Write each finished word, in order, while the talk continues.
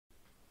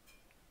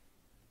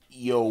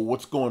Yo,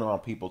 what's going on,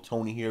 people?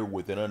 Tony here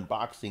with an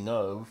unboxing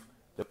of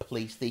the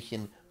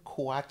PlayStation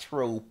 4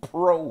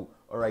 Pro.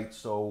 All right,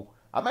 so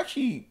I'm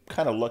actually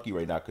kind of lucky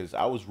right now because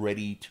I was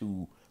ready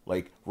to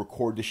like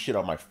record this shit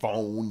on my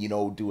phone,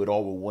 do it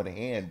all with one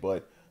hand.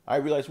 But I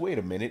realized, wait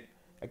a minute,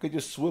 I could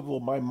just swivel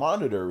my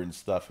monitor and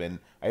stuff, and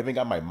I even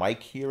got my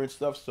mic here and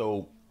stuff,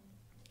 so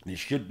this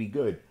should be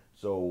good.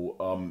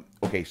 So,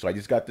 okay, so I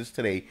just got this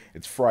today.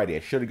 It's Friday.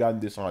 I should have gotten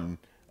this on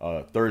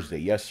Thursday,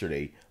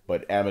 yesterday,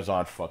 but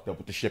Amazon fucked up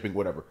with the shipping,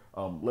 whatever.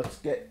 Let's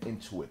get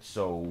into it.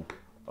 So,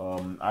 I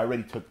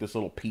already took this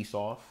little piece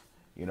off,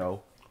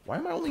 Why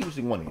am I only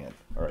using one hand?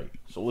 All right,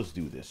 so let's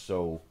do this.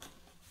 So,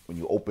 when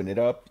you open it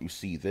up, you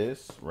see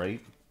this,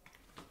 right?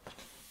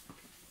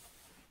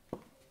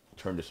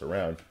 Turn this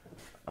around.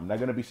 I'm not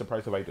going to be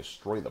surprised if I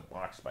destroy the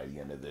box by the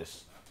end of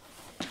this.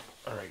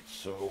 All right,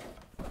 so...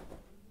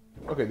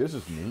 Okay, this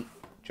is neat.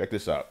 Check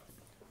this out.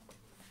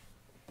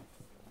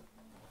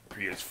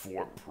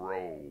 PS4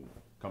 Pro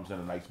comes in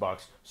a nice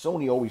box.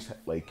 Sony always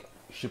like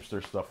ships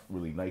their stuff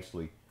really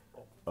nicely.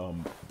 All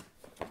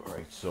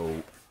right,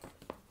 so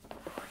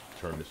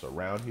turn this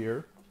around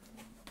here.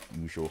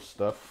 Usual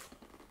stuff.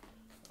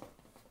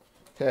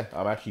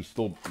 I'm actually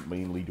still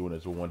mainly doing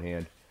this with one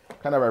hand.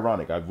 Kind of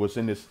ironic. I was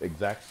in this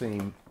exact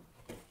same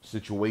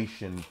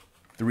situation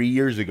 3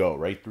 years ago,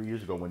 right? 3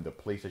 years ago when the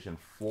PlayStation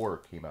 4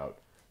 came out.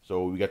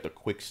 So we got the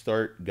quick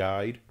start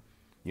guide,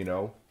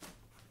 All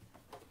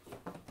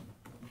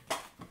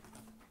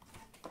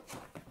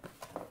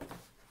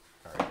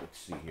right, let's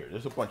see here.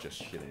 There's a bunch of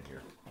shit in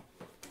here.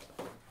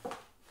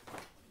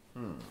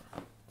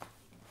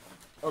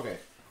 Okay.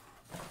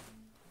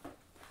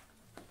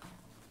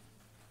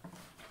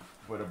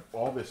 But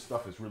all this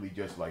stuff is really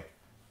just like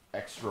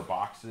extra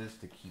boxes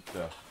to keep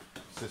the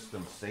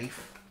system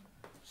safe.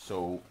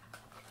 So,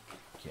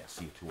 can't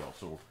see it too well.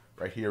 So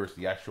right here is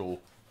the actual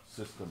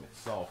system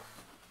itself,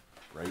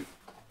 right?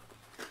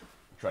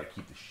 Try to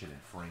keep the shit in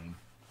frame.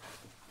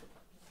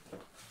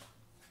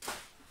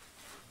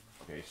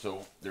 Okay,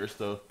 so there's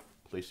the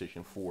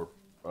PlayStation 4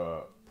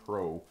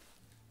 Pro.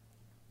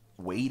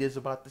 Weight is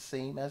about the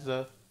same as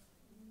a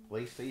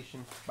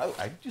PlayStation. By the way,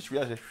 I just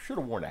realized I should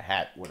have worn a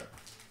hat. Whatever.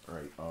 All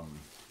right.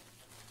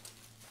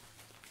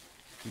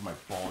 See my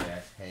bald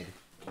ass head.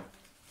 All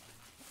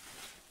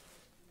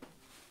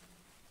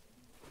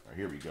right,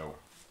 here we go.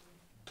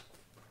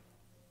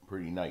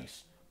 Pretty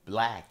nice.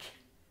 Black.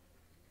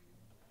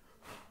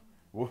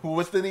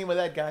 What's the name of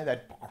that guy?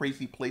 That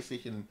crazy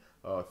PlayStation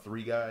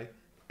 3 guy?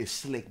 It's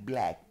Slick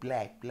Black.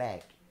 Black.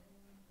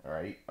 All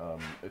right.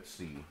 Let's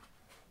see.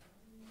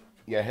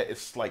 Yeah,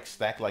 it's like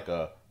stacked like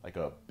a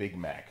Big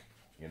Mac,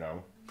 And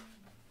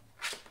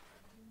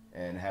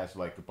it has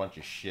like a bunch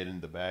of shit in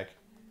the back,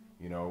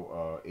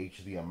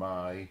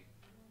 HDMI,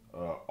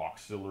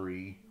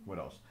 auxiliary. What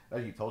else? That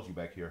actually tells you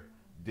back here.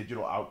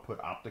 Digital output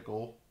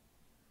optical.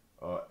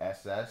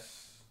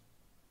 SS,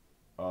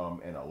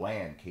 and a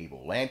LAN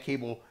cable. LAN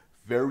cable,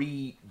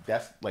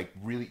 that's like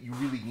really, you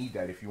really need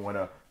that if you want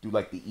to do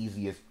like the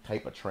easiest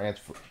type of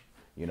transfer,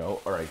 All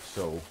right,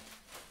 so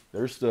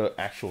there's the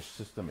actual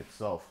system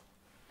itself.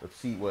 Let's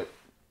see what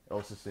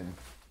else is in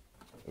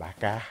la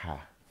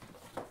caja.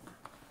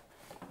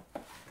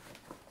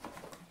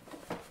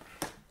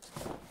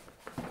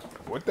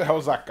 What the hell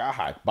is la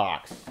caja?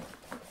 Box.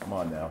 Come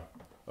on now.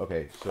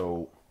 Okay,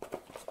 so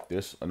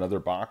this another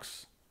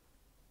box.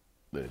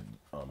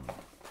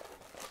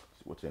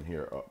 What's in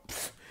here?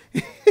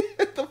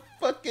 The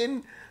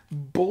fucking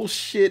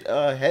bullshit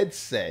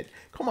headset.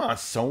 Come on,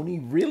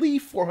 Sony, really?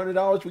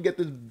 $400 we get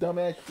this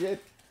dumbass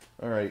shit?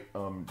 All right,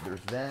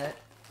 there's that.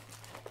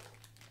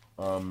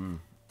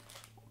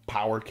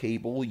 Power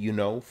cable,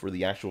 for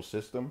the actual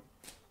system.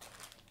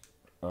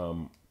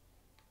 What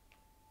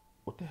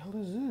the hell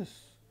is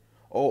this?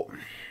 Oh,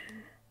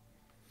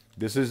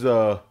 this is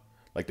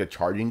like the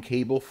charging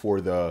cable for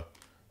the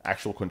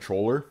actual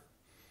controller.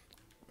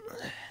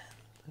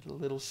 A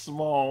little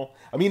small.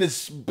 I mean,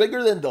 it's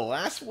bigger than the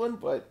last one,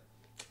 but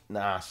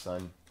nah,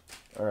 son.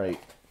 All right.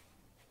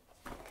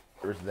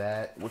 There's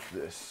that. What's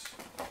this?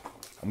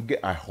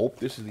 I hope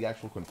this is the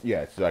actual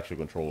yeah, it's the actual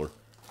controller.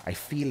 I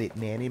feel it,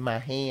 man, in my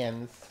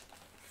hands.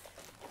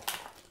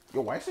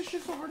 Yo, why is this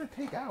shit so hard to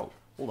take out?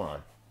 Hold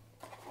on.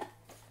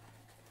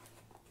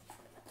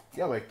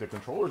 Yeah, like the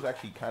controller is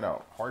actually kind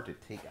of hard to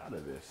take out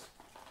of this.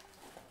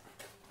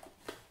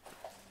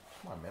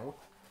 Come on, man.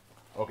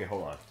 Okay,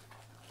 hold on.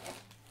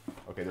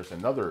 Okay, there's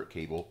another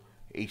cable,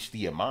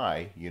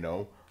 HDMI,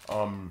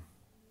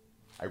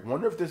 I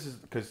wonder if this is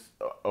because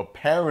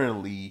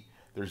apparently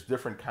there's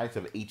different kinds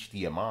of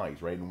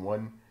HDMIs, right? And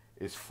one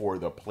is for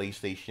the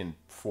PlayStation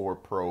 4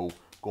 Pro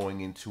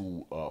going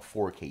into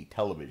 4K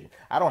television.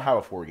 I don't have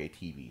a 4K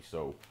TV,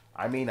 so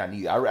I may not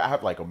need. I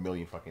have like a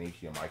million fucking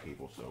HDMI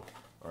cables. So,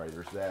 all right,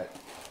 there's that.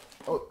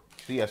 Oh,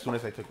 see, as soon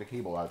as I took the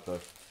cable out, the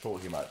controller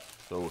came out.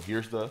 So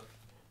here's the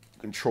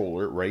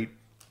controller, right?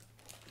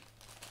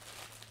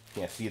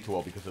 Can't see it too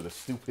well because of the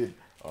stupid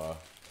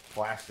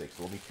plastic.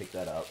 So let me take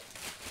that out.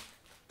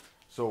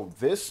 So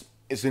this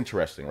is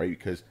interesting, right?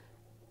 Because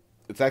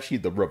it's actually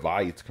the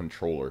revised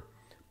controller.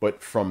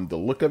 but from the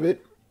look of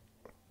it,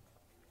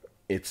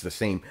 it's the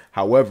same.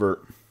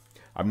 However,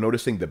 I'm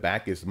noticing the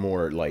back is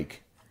more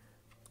like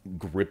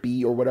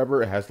grippy or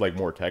whatever. It has like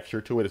more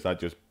texture to it. It's not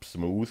just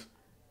smooth.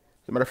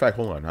 As a matter of fact,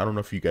 hold on. I don't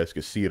know if you guys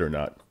can see it or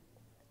not.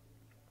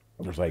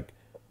 There's like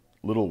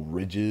little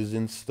ridges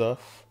and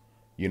stuff,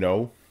 you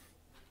know.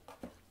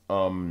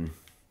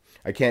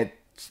 I can't,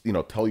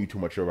 tell you too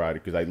much about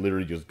it because I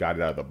literally just got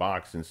it out of the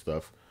box and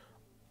stuff.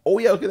 Oh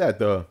yeah, look at that.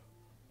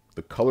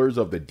 The colors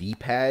of the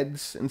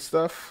D-pads and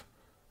stuff.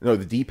 No,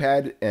 the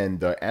D-pad and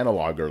the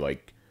analog are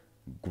like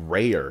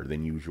grayer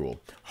than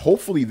usual.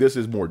 Hopefully this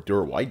is more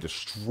durable. I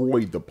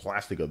destroyed the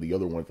plastic of the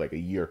other ones like a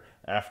year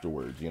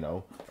afterwards, you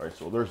know. All right,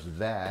 so there's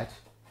that.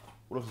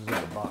 What else is in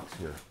the box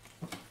here?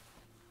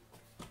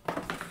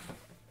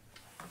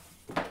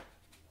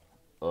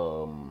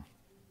 What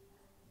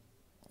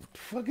the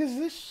fuck is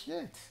this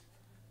shit?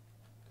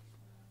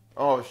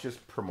 Oh, it's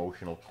just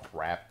promotional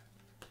crap.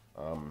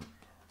 I'll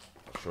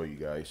show you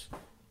guys.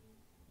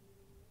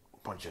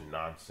 A bunch of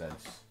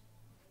nonsense.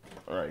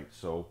 All right,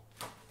 so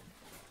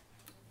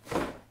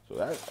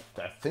that,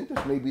 I think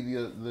this may be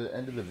the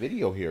end of the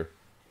video here.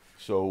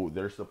 So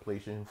there's the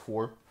PlayStation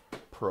 4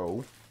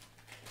 Pro.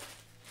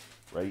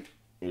 Right?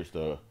 Here's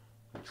the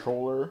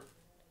controller,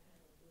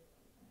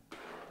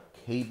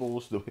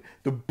 cables,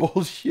 the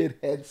bullshit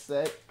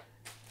headset,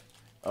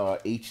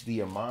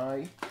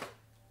 HDMI,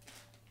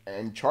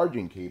 and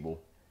charging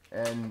cable.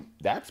 And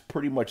that's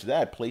pretty much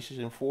that.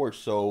 PlayStation 4.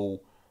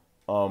 So,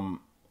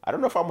 I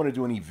don't know if I'm going to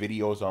do any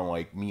videos on,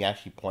 like, me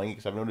actually playing it.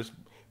 Because I've noticed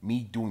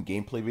me doing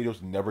gameplay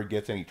videos never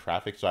gets any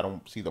traffic. So I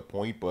don't see the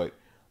point. But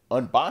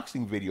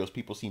unboxing videos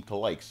people seem to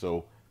like.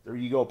 So, there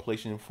you go.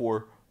 PlayStation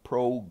 4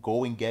 Pro.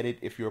 Go and get it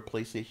if you're a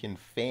PlayStation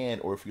fan.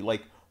 Or if you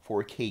like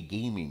 4K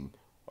gaming.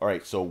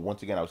 Alright, so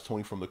once again, I was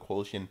Tony from the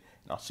Koalition. And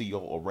I'll see you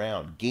all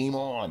around. Game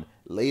on.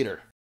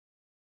 Later.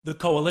 The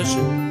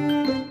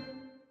Koalition.